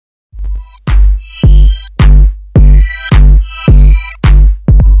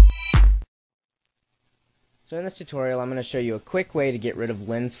So in this tutorial I'm going to show you a quick way to get rid of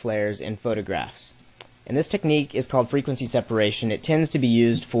lens flares in photographs. And this technique is called frequency separation. It tends to be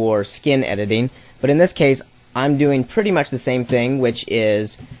used for skin editing, but in this case I'm doing pretty much the same thing, which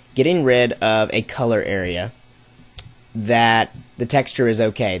is getting rid of a color area that the texture is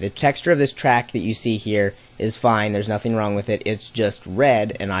okay. The texture of this track that you see here is fine, there's nothing wrong with it, it's just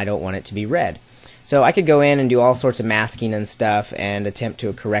red and I don't want it to be red. So I could go in and do all sorts of masking and stuff and attempt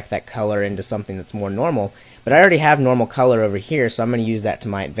to correct that color into something that's more normal, but I already have normal color over here, so I'm going to use that to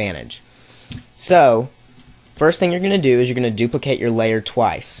my advantage. So first thing you're going to do is you're going to duplicate your layer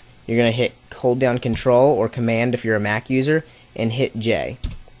twice. You're going to hold down Control or Command if you're a Mac user and hit J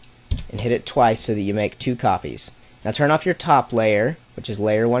and hit it twice so that you make two copies. Now turn off your top layer, which is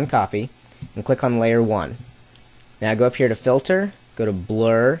layer 1 copy, and click on layer 1. Now go up here to Filter, go to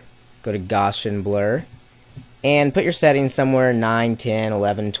Blur, go to Gaussian Blur, and put your settings somewhere 9, 10,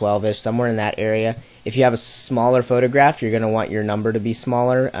 11, 12-ish, somewhere in that area. If you have a smaller photograph, you're going to want your number to be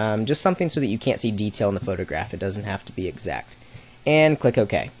smaller, just something so that you can't see detail in the photograph. It doesn't have to be exact. And click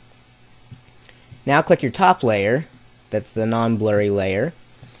OK. Now click your top layer, that's the non-blurry layer,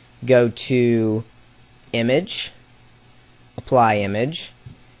 go to Image, Apply Image,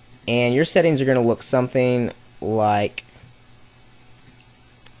 and your settings are going to look something like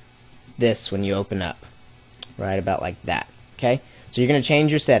this when you open up, right about like that. Okay, so you're going to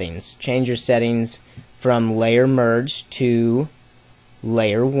change your settings. Change your settings from layer merge to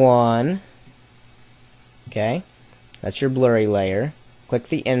layer 1. Okay, that's your blurry layer. Click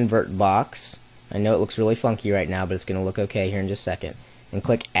the invert box. I know it looks really funky right now, but it's going to look okay here in just a second. And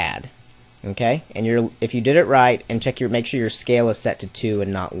click add. Okay, and if you did it right, and make sure your scale is set to 2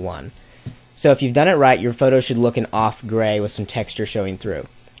 and not 1. So if you've done it right, your photo should look an off gray with some texture showing through.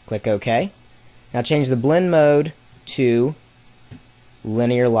 Click OK. Now change the blend mode to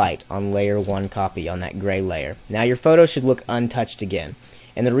linear light on layer 1 copy on that gray layer. Now your photo should look untouched again.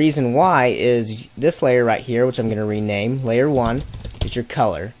 And the reason why is this layer right here, which I'm going to rename layer 1, is your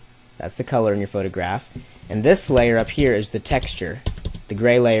color. That's the color in your photograph. And this layer up here is the texture. The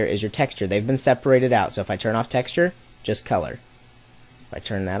gray layer is your texture. They've been separated out. So if I turn off texture, just color. If I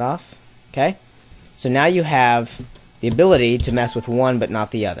turn that off, okay? So now you have the ability to mess with one but not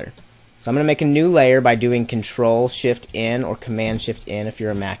the other. So I'm going to make a new layer by doing Control Shift N or Command Shift N if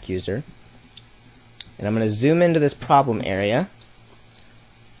you're a Mac user. And I'm going to zoom into this problem area.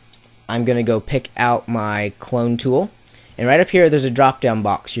 I'm going to go pick out my clone tool. And right up here there's a drop down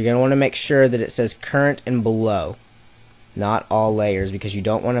box. You're going to want to make sure that it says current and below, not all layers, because you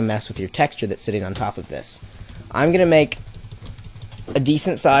don't want to mess with your texture that's sitting on top of this. I'm going to make a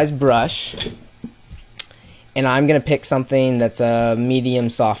decent sized brush, and I'm going to pick something that's a medium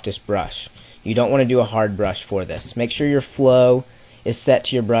softish brush. You don't want to do a hard brush for this. Make sure your flow is set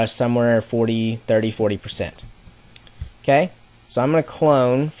to your brush somewhere 30-40%. Okay? So I'm going to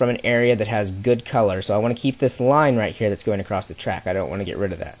clone from an area that has good color. So I want to keep this line right here that's going across the track. I don't want to get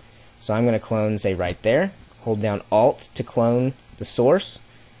rid of that. So I'm going to clone, say, right there. Hold down Alt to clone the source.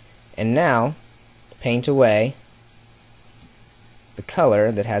 And now paint away the color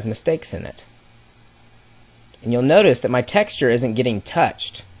that has mistakes in it. And you'll notice that my texture isn't getting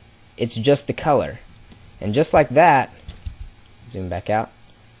touched. It's just the color. And just like that, zoom back out,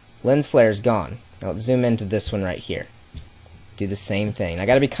 lens flare is gone. Now let's zoom into this one right here. Do the same thing. I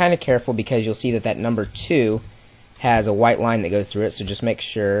got to be kind of careful because you'll see that that number 2 has a white line that goes through it, so just make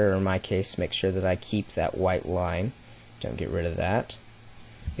sure, or in my case, make sure that I keep that white line. Don't get rid of that.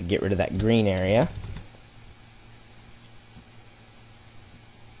 Get rid of that green area.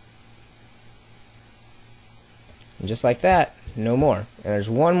 And just like that, no more. And there's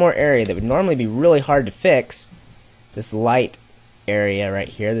one more area that would normally be really hard to fix, this light area right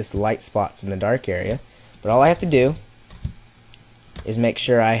here, this light spots in the dark area. But all I have to do is make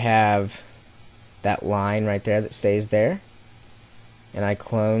sure I have that line right there that stays there, and I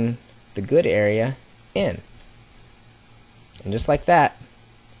clone the good area in. And just like that,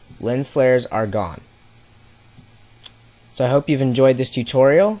 lens flares are gone. So I hope you've enjoyed this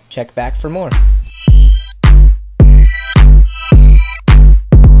tutorial. Check back for more.